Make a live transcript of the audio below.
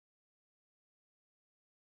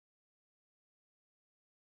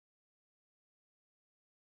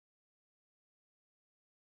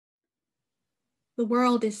the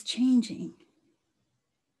world is changing.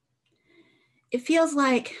 It feels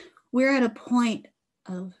like we're at a point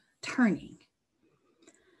of turning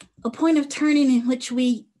in which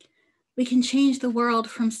we can change the world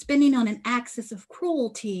from spinning on an axis of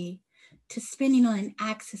cruelty to spinning on an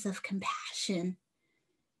axis of compassion.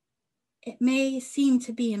 It may seem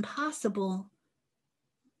to be impossible,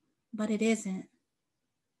 but it isn't.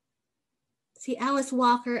 See, Alice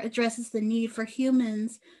Walker addresses the need for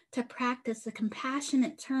humans to practice the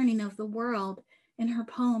compassionate turning of the world in her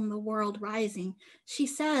poem, The World Rising. She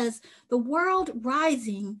says, the world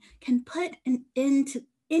rising can put an end to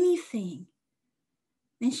anything.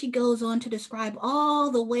 Then she goes on to describe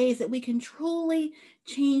all the ways that we can truly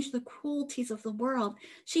change the cruelties of the world.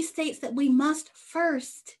 She states that we must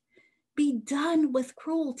first be done with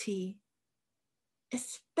cruelty,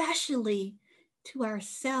 especially to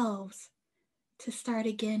ourselves, to start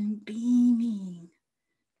again beaming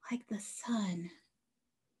like the sun.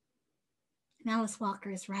 And Alice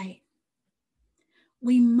Walker is right.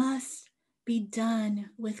 We must be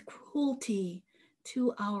done with cruelty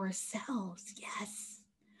to ourselves. Yes.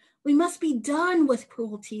 We must be done with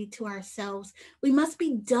cruelty to ourselves. We must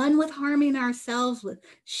be done with harming ourselves with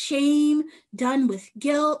shame, done with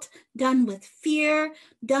guilt, done with fear,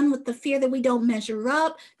 done with the fear that we don't measure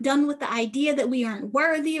up, done with the idea that we aren't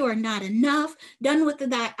worthy or not enough, done with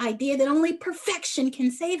the idea that only perfection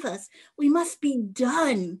can save us. We must be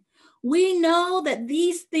done. We know that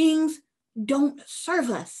these things don't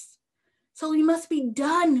serve us. So we must be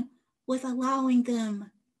done with allowing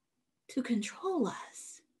them to control us.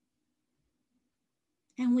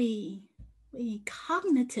 And we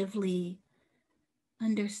cognitively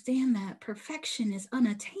understand that perfection is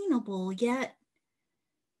unattainable, yet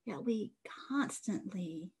we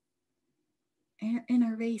constantly are in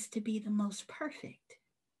a race to be the most perfect.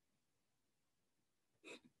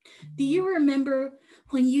 Do you remember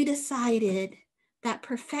when you decided that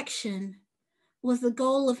perfection was the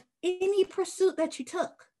goal of any pursuit that you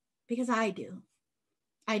took? Because I do.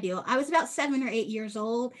 I was about 7 or 8 years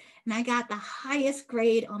old, and I got the highest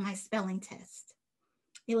grade on my spelling test.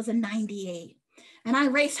 It was a 98. And I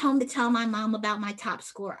raced home to tell my mom about my top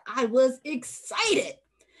score. I was excited.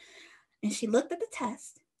 And she looked at the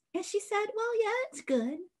test, and she said, well, yeah, it's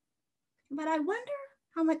good. But I wonder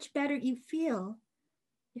how much better you feel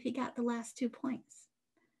if you got the last 2 points.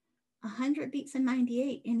 100 beats a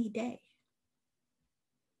 98 any day.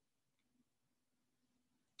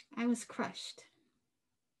 I was crushed.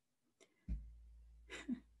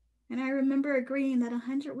 And I remember agreeing that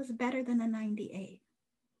 100 was better than a 98.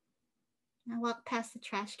 I walked past the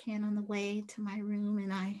trash can on the way to my room,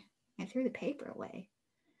 and I threw the paper away.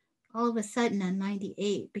 All of a sudden, a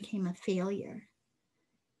 98 became a failure.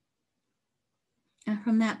 And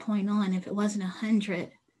from that point on, if it wasn't 100,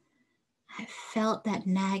 I felt that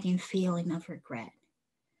nagging feeling of regret.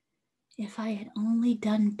 If I had only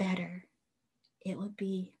done better, it would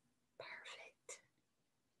be perfect.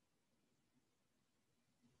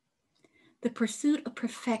 The pursuit of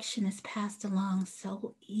perfection is passed along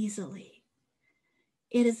so easily.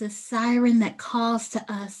 It is a siren that calls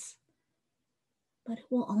to us, but it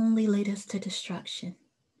will only lead us to destruction.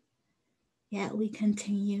 Yet we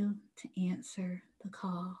continue to answer the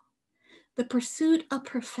call. The pursuit of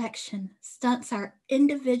perfection stunts our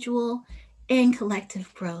individual and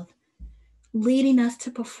collective growth, leading us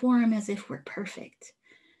to perform as if we're perfect.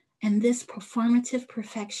 And this performative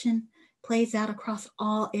perfection plays out across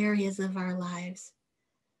all areas of our lives.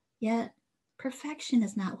 Yet, perfection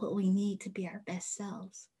is not what we need to be our best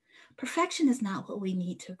selves. Perfection is not what we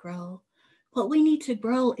need to grow. What we need to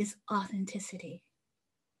grow is authenticity.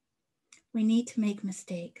 We need to make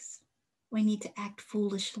mistakes. We need to act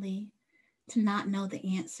foolishly, to not know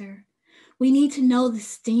the answer. We need to know the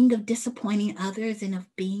sting of disappointing others and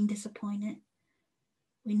of being disappointed.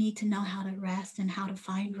 We need to know how to rest and how to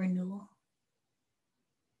find renewal.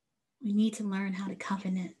 We need to learn how to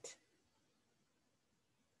covenant.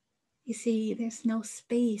 You see, there's no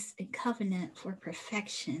space in covenant for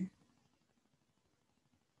perfection.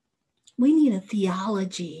 We need a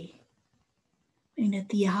theology. We need a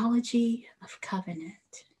theology of covenant.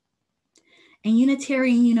 And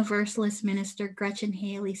Unitarian Universalist minister Gretchen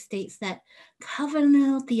Haley states that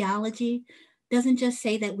covenantal theology doesn't just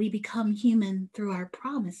say that we become human through our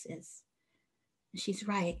promises. And she's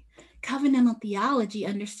right. Covenantal theology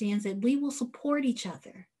understands that we will support each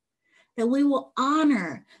other, that we will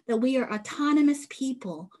honor that we are autonomous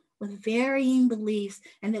people with varying beliefs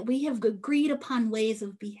and that we have agreed upon ways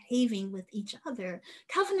of behaving with each other.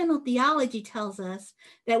 Covenantal theology tells us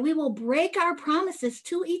that we will break our promises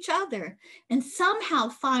to each other and somehow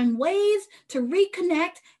find ways to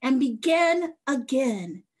reconnect and begin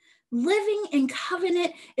again. Living in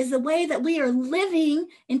covenant is the way that we are living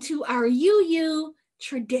into our UU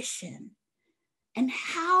tradition. And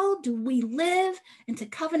how do we live into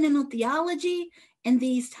covenantal theology in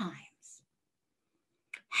these times?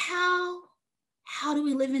 How do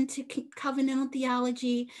we live into covenantal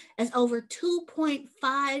theology as over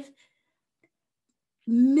 2.5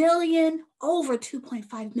 million, over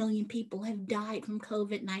 2.5 million people have died from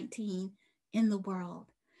COVID-19 in the world?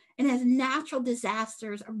 And as natural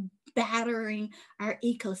disasters are battering our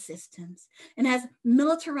ecosystems, and as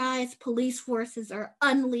militarized police forces are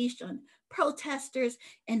unleashed on protesters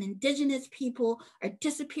and indigenous people are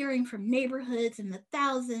disappearing from neighborhoods in the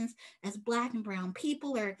thousands, as Black and brown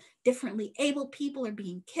people or differently able people are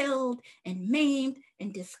being killed and maimed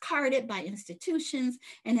and discarded by institutions,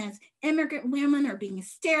 and as immigrant women are being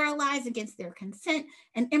sterilized against their consent,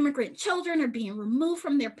 and immigrant children are being removed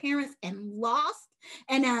from their parents and lost,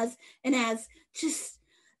 and as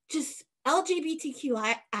just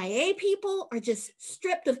LGBTQIA people are just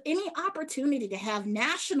stripped of any opportunity to have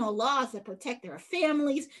national laws that protect their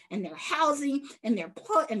families and their housing and their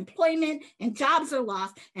employment, and jobs are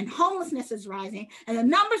lost and homelessness is rising and the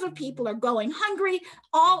numbers of people are going hungry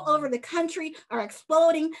all over the country are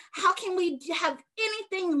exploding. How can we have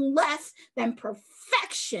anything less than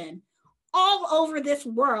perfection all over this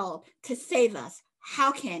world to save us?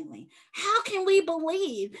 How can we? How can we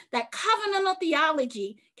believe that covenantal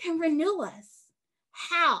theology can renew us?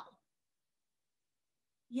 How?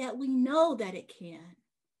 Yet we know that it can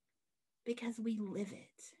because we live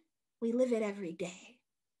it. We live it every day.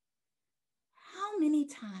 How many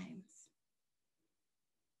times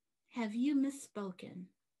have you misspoken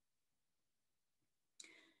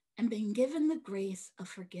and been given the grace of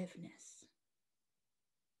forgiveness?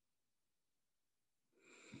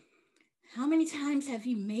 How many times have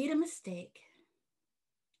you made a mistake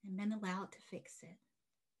and been allowed to fix it?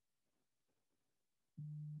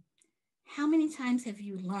 How many times have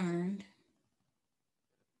you learned,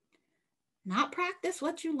 not practiced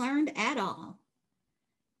what you learned at all,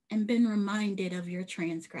 and been reminded of your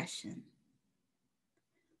transgression?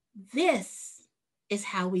 This is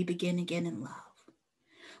how we begin again in love.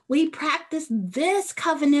 We practice this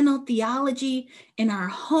covenantal theology in our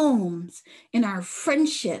homes, in our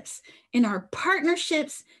friendships, in our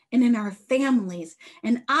partnerships, and in our families.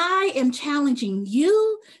 And I am challenging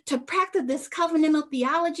you to practice this covenantal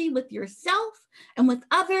theology with yourself and with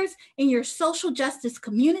others in your social justice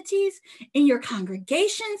communities, in your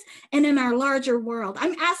congregations, and in our larger world.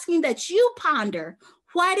 I'm asking that you ponder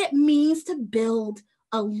what it means to build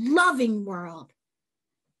a loving world.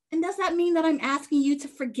 And does that mean that I'm asking you to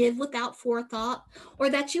forgive without forethought, or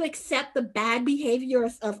that you accept the bad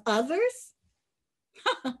behaviors of others?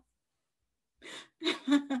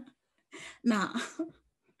 No,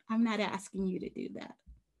 I'm not asking you to do that.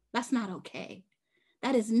 That's not okay.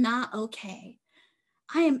 That is not okay.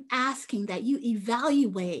 I am asking that you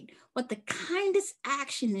evaluate what the kindest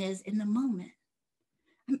action is in the moment.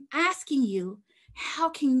 I'm asking you, how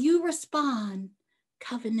can you respond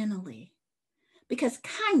covenantally? Because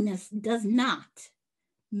kindness does not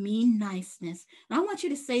mean niceness. And I want you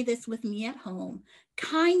to say this with me at home.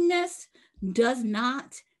 Kindness does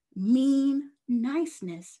not mean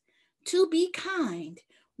niceness. To be kind,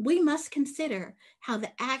 we must consider how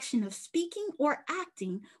the action of speaking or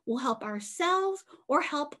acting will help ourselves or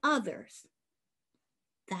help others.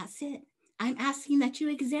 That's it. I'm asking that you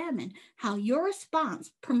examine how your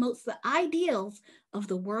response promotes the ideals of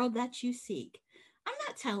the world that you seek. I'm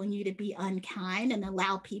not telling you to be unkind and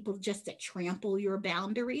allow people just to trample your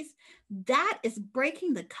boundaries. That is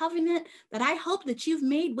breaking the covenant that I hope that you've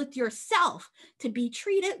made with yourself to be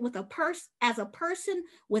treated with as a person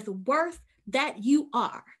with worth that you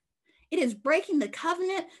are. It is breaking the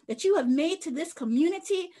covenant that you have made to this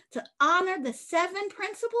community to honor the 7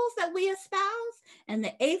 principles that we espouse and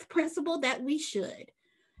the 8th principle that we should.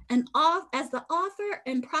 And as the author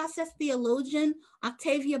and process theologian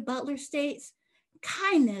Octavia Butler states,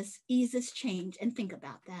 kindness eases change. And think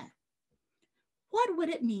about that. What would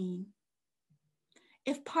it mean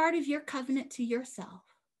if part of your covenant to yourself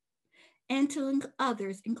and to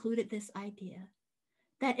others included this idea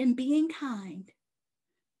that in being kind,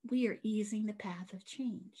 we are easing the path of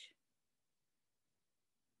change?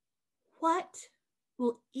 What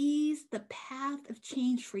will ease the path of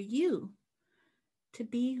change for you to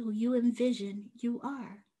be who you envision you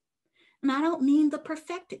are? And I don't mean the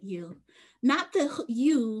perfected you, not the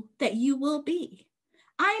you that you will be.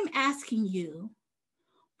 I'm asking you,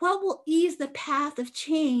 what will ease the path of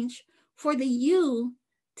change for the you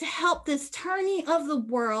to help this turning of the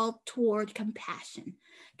world toward compassion?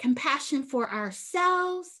 Compassion for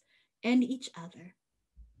ourselves and each other.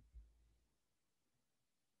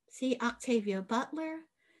 See, Octavia Butler,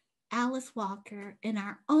 Alice Walker, and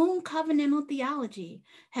our own covenantal theology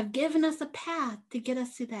have given us a path to get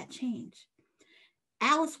us to that change.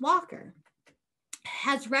 Alice Walker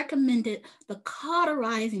has recommended the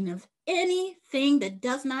cauterizing of anything that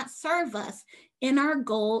does not serve us in our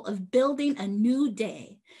goal of building a new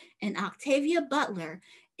day. And Octavia Butler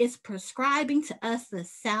is prescribing to us the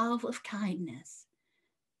salve of kindness.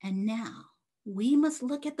 And now we must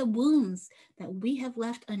look at the wounds that we have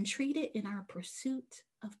left untreated in our pursuit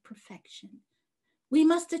of perfection. We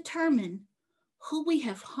must determine who we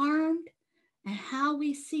have harmed and how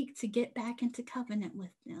we seek to get back into covenant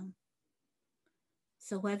with them.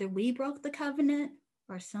 So whether we broke the covenant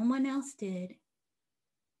or someone else did,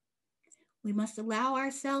 we must allow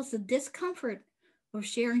ourselves the discomfort of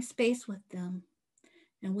sharing space with them.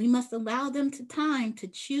 And we must allow them time to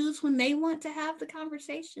choose when they want to have the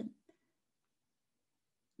conversation.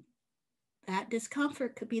 That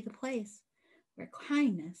discomfort could be the place where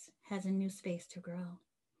kindness has a new space to grow.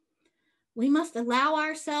 We must allow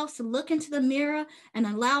ourselves to look into the mirror and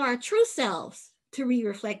allow our true selves to be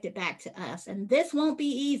reflected back to us. And this won't be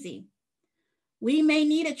easy. We may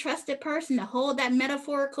need a trusted person to hold that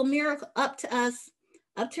metaphorical mirror up to us,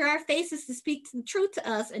 up to our faces, to speak the truth to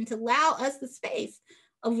us and to allow us the space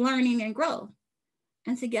of learning and growth.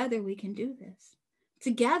 And together we can do this.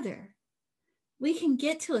 Together, we can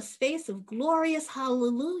get to a space of glorious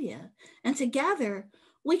hallelujah. And together,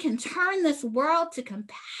 we can turn this world to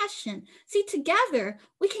compassion. See, together,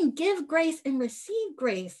 we can give grace and receive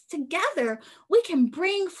grace. Together, we can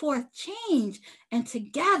bring forth change. And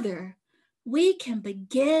together, we can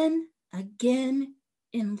begin again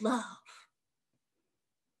in love.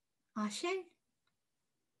 Ashe.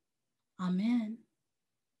 Amen.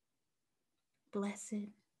 Blessed,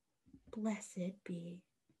 blessed be.